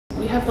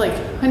have like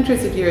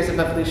hundreds of years of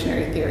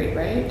evolutionary theory,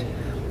 right?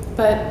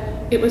 But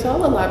it was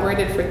all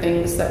elaborated for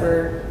things that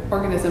were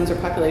organisms or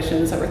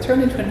populations that were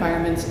thrown into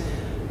environments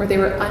where they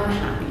were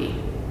unhappy,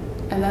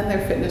 and then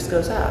their fitness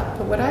goes up.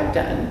 But what I've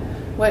done,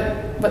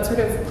 what sort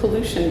of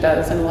pollution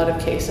does in a lot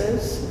of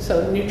cases,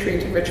 so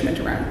nutrient enrichment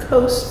around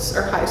coasts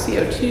or high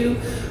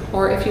CO2,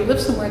 or if you live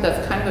somewhere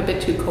that's kind of a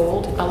bit too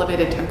cold,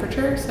 elevated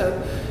temperature.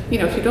 So, you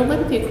know, if you don't live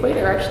at the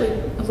equator, actually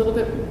a little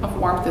bit of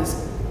warmth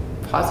is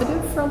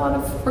positive for a lot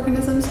of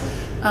organisms.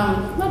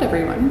 Not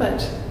everyone,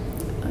 but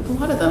a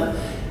lot of them.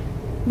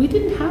 We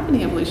didn't have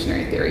any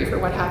evolutionary theory for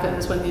what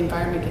happens when the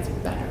environment gets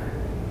better,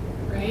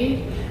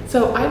 right?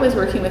 So I was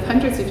working with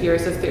hundreds of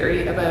years of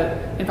theory about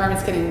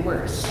environments getting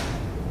worse.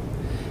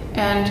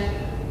 And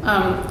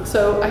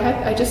so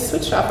I just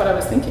switched off what I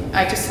was thinking.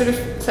 I just sort of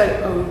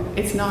said, oh,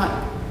 it's not,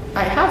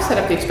 I have set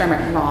up the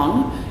experiment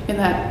wrong in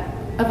that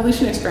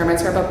evolution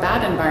experiments are about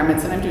bad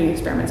environments and I'm doing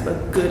experiments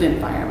about good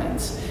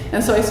environments.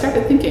 And so I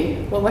started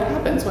thinking, well, what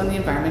happens when the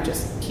environment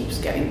just keeps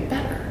getting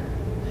better?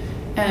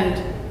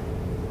 And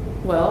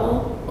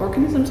well,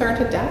 organisms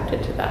aren't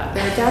adapted to that.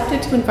 They're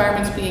adapted to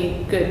environments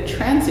being good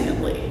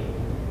transiently.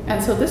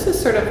 And so this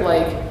is sort of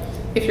like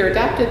if you're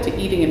adapted to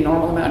eating a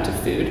normal amount of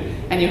food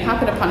and you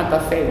happen upon a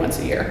buffet once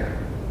a year,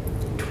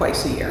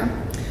 twice a year,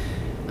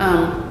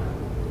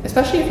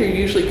 especially if you're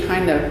usually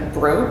kind of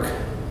broke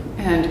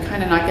and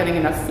kind of not getting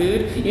enough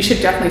food, you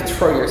should definitely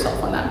throw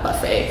yourself on that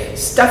buffet,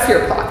 stuff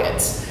your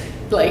pockets,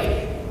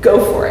 like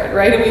go for it,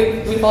 right?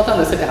 And we've all done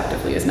this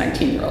adaptively as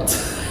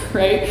 19-year-olds,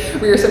 right?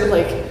 Where you're sort of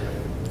like,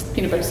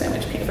 peanut butter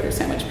sandwich,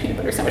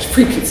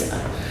 free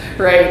pizza,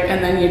 right?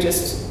 And then you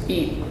just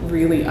eat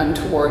really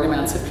untoward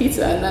amounts of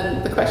pizza. And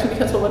then the question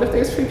becomes, well, what if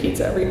there's free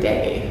pizza every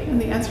day?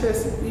 And the answer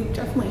is you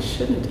definitely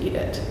shouldn't eat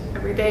it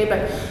every day,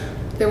 but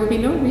there would be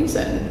no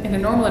reason in a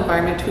normal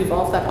environment to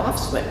evolve that off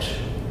switch,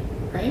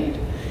 right?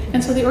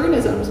 And so the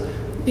organisms,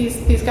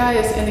 these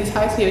guys in these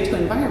high CO2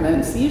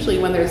 environments, usually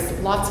when there's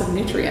lots of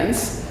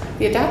nutrients,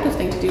 the adaptive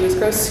thing to do is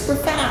grow super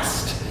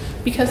fast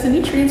because the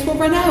nutrients will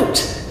run out.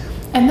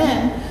 And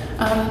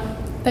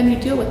then you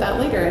deal with that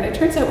later. And it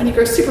turns out when you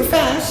grow super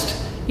fast,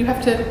 you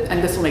have to,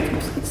 and this will make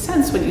complete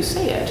sense when you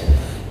say it,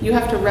 you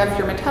have to rev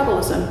your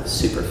metabolism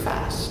super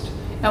fast.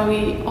 And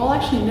we all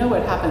actually know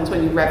what happens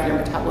when you rev your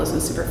metabolism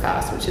super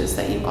fast, which is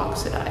that you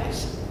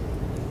oxidize.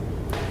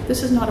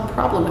 This is not a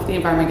problem if the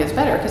environment gets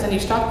better, because then you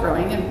stop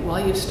growing, and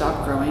while you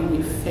stop growing,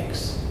 you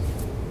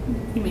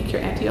make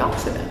your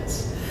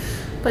antioxidants.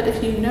 But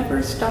if you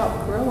never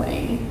stop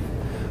growing,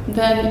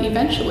 then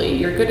eventually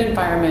your good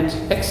environment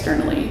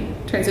externally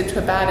turns into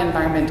a bad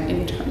environment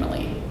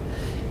internally.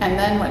 And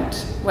then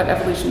what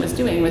evolution was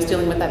doing was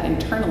dealing with that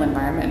internal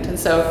environment. And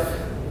so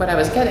what I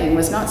was getting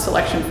was not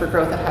selection for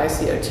growth at high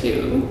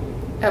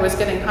CO2. I was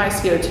getting high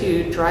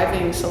CO2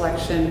 driving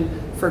selection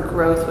for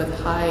growth with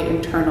high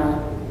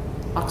internal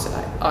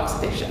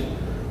oxidation,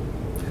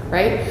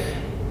 right?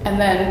 And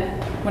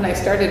then when I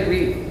started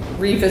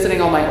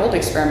revisiting all my old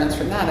experiments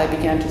from that, I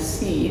began to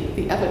see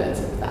the evidence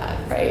of that,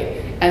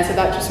 right? And so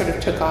that just sort of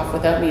took off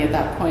without me at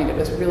that point. It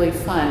was really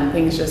fun.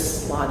 Things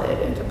just slotted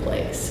into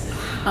place.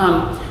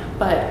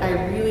 But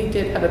I really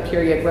did have a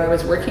period where I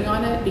was working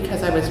on it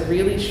because I was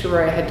really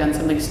sure I had done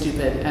something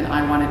stupid and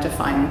I wanted to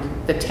find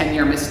the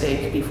 10-year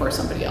mistake before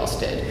somebody else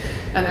did.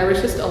 And there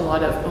was just a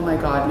lot of, oh my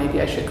God,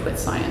 maybe I should quit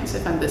science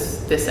if I'm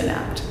this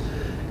inept,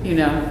 you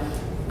know?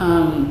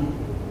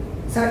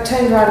 So it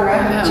turned right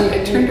around.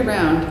 It turned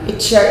around.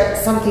 It showed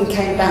something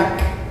came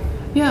back.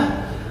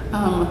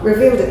 Yeah.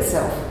 Revealed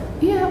itself.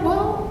 Yeah,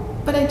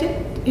 well, but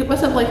it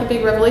wasn't like a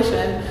big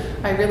revelation.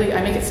 I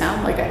make it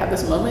sound like I had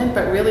this moment,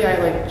 but really I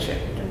like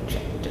chipped.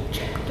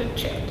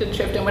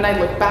 And when I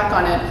look back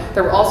on it,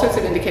 there were all sorts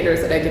of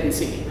indicators that I didn't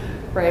see,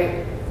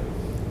 right?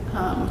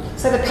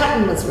 So the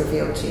pattern was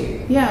revealed to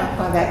you? Yeah,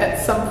 by that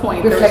at some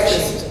point there was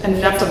just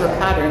enough of a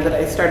pattern that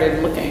I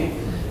started looking.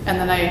 And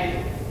then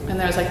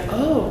I was like,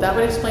 oh, that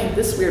would explain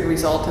this weird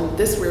result and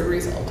this weird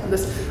result and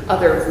this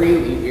other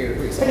really weird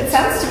result. But it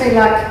sounds to me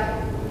like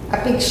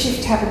a big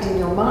shift happened in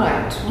your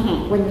mind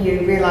when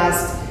you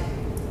realised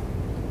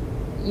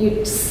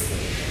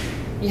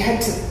you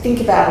had to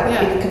think about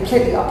it in a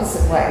completely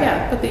opposite way.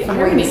 Yeah, but the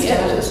irony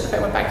is, if I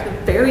went back to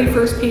the very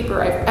first paper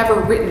I've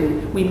ever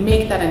written, we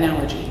make that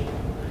analogy.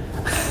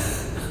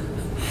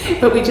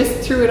 But we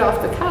just threw it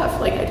off the cuff,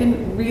 like I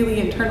didn't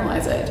really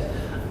internalize it.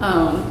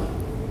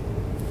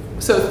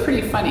 So it's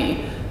pretty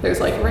funny. There's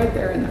like right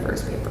there in the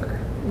first paper,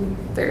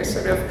 there's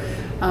sort of,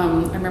 I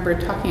remember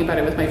talking about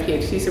it with my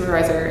PhD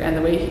supervisor, and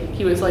the way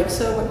he was like,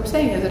 so what we're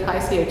saying is at high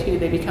CO2,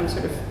 they become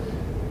sort of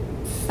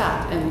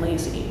fat and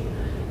lazy.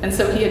 And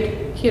so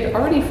he had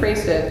already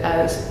phrased it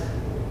as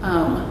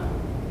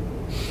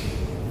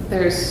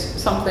there's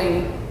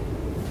something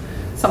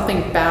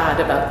bad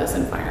about this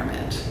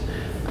environment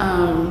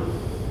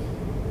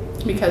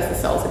because the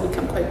cells have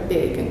become quite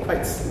big and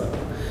quite slow.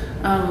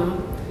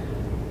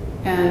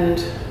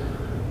 And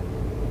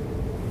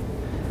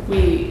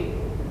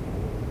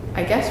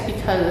I guess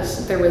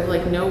because there was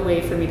like no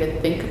way for me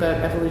to think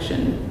about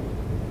evolution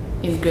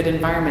in good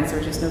environments, there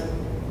was just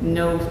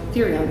no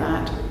theory on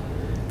that.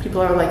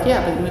 people are like,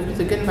 yeah, but you move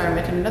into a good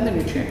environment and another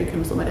nutrient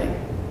becomes limiting.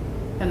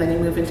 And then you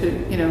move into,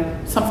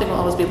 something will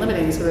always be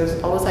limiting. So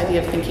there's always the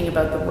idea of thinking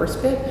about the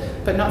worst bit,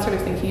 but not sort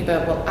of thinking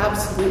about, well,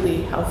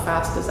 absolutely, how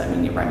fast does that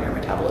mean you run your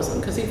metabolism?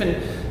 Because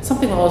even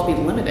something will always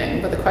be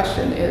limiting, but the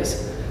question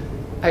is,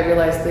 I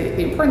realized the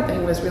important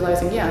thing was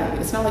realizing, yeah,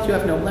 it's not like you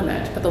have no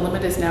limit, but the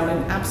limit is now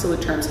in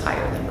absolute terms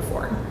higher than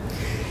before.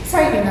 So,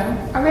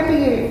 I remember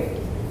you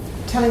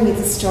telling me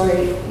the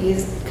story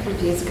a couple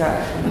of years ago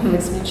when I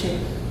first met you,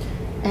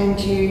 and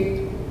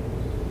you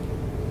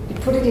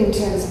put it in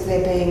terms of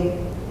there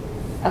being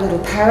a little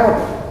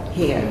parable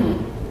here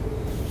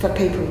for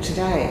people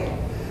today.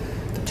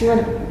 Do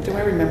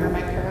I remember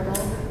my parable?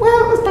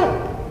 Well, it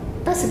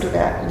was basically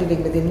about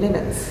living within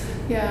limits.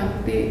 Yeah,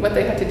 what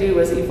they had to do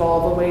was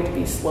evolve a way to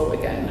be slow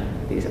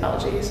again, these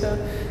algae. So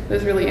it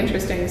was really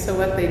interesting. So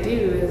what they do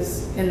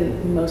is,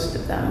 in most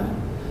of them,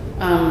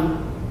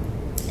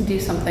 do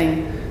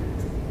something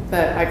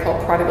that I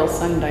call prodigal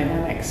son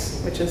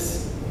dynamics, which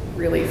is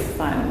really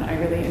fun. I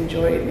really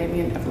enjoyed maybe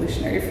an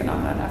evolutionary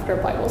phenomenon after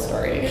a Bible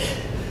story.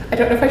 I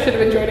don't know if I should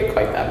have enjoyed it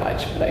quite that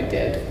much, but I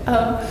did.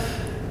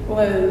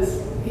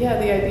 The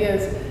idea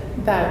is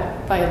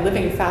that by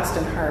living fast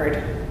and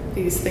hard,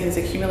 these things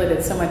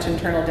accumulated so much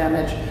internal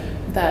damage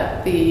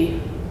that the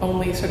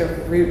only sort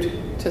of route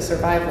to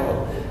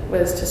survival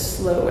was to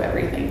slow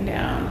everything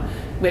down,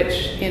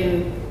 which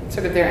in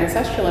sort of their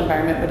ancestral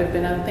environment would have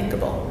been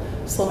unthinkable.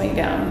 Slowing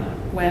down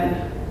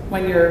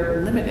when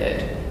you're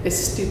limited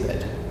is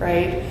stupid,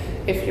 right?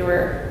 If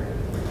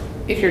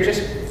you're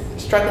just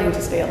struggling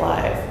to stay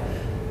alive,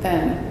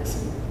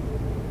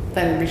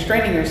 then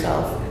restraining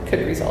yourself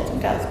could result in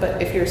death.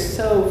 But if you're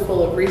so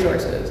full of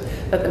resources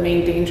that the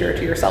main danger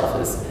to yourself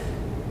is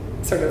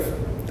sort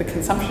of the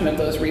consumption of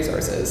those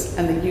resources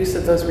and the use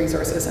of those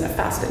resources in a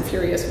fast and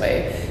furious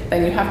way,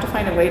 then you have to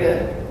find a way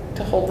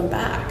to hold them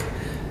back.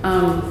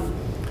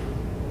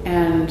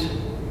 And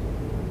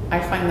I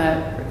find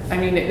that,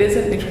 it is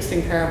an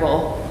interesting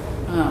parable,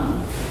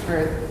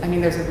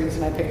 there's a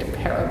reason I picked a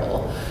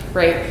parable,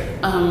 right?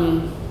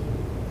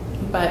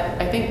 But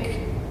I think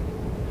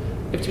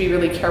you have to be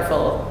really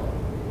careful,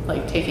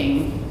 like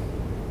taking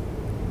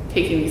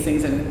these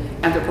things and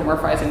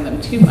anthropomorphizing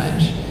them too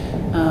much,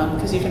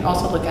 because you can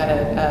also look at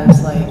it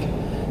as like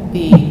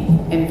the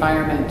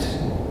environment,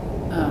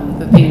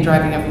 the thing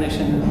driving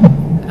evolution,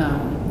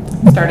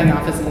 starting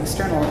off as an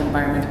external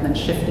environment and then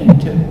shifting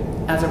to,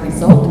 as a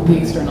result of the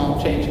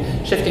external change,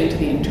 shifting to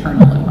the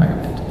internal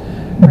environment,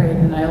 right?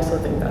 And I also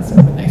think that's sort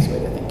of a nice way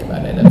to think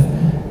about it, of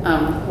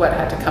what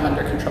had to come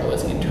under control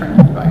was the internal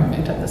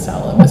environment of the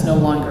cell. It was no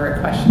longer a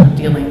question of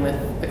dealing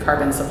with the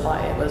carbon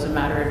supply. It was a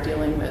matter of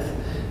dealing with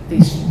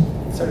these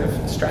sort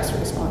of stress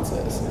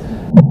responses.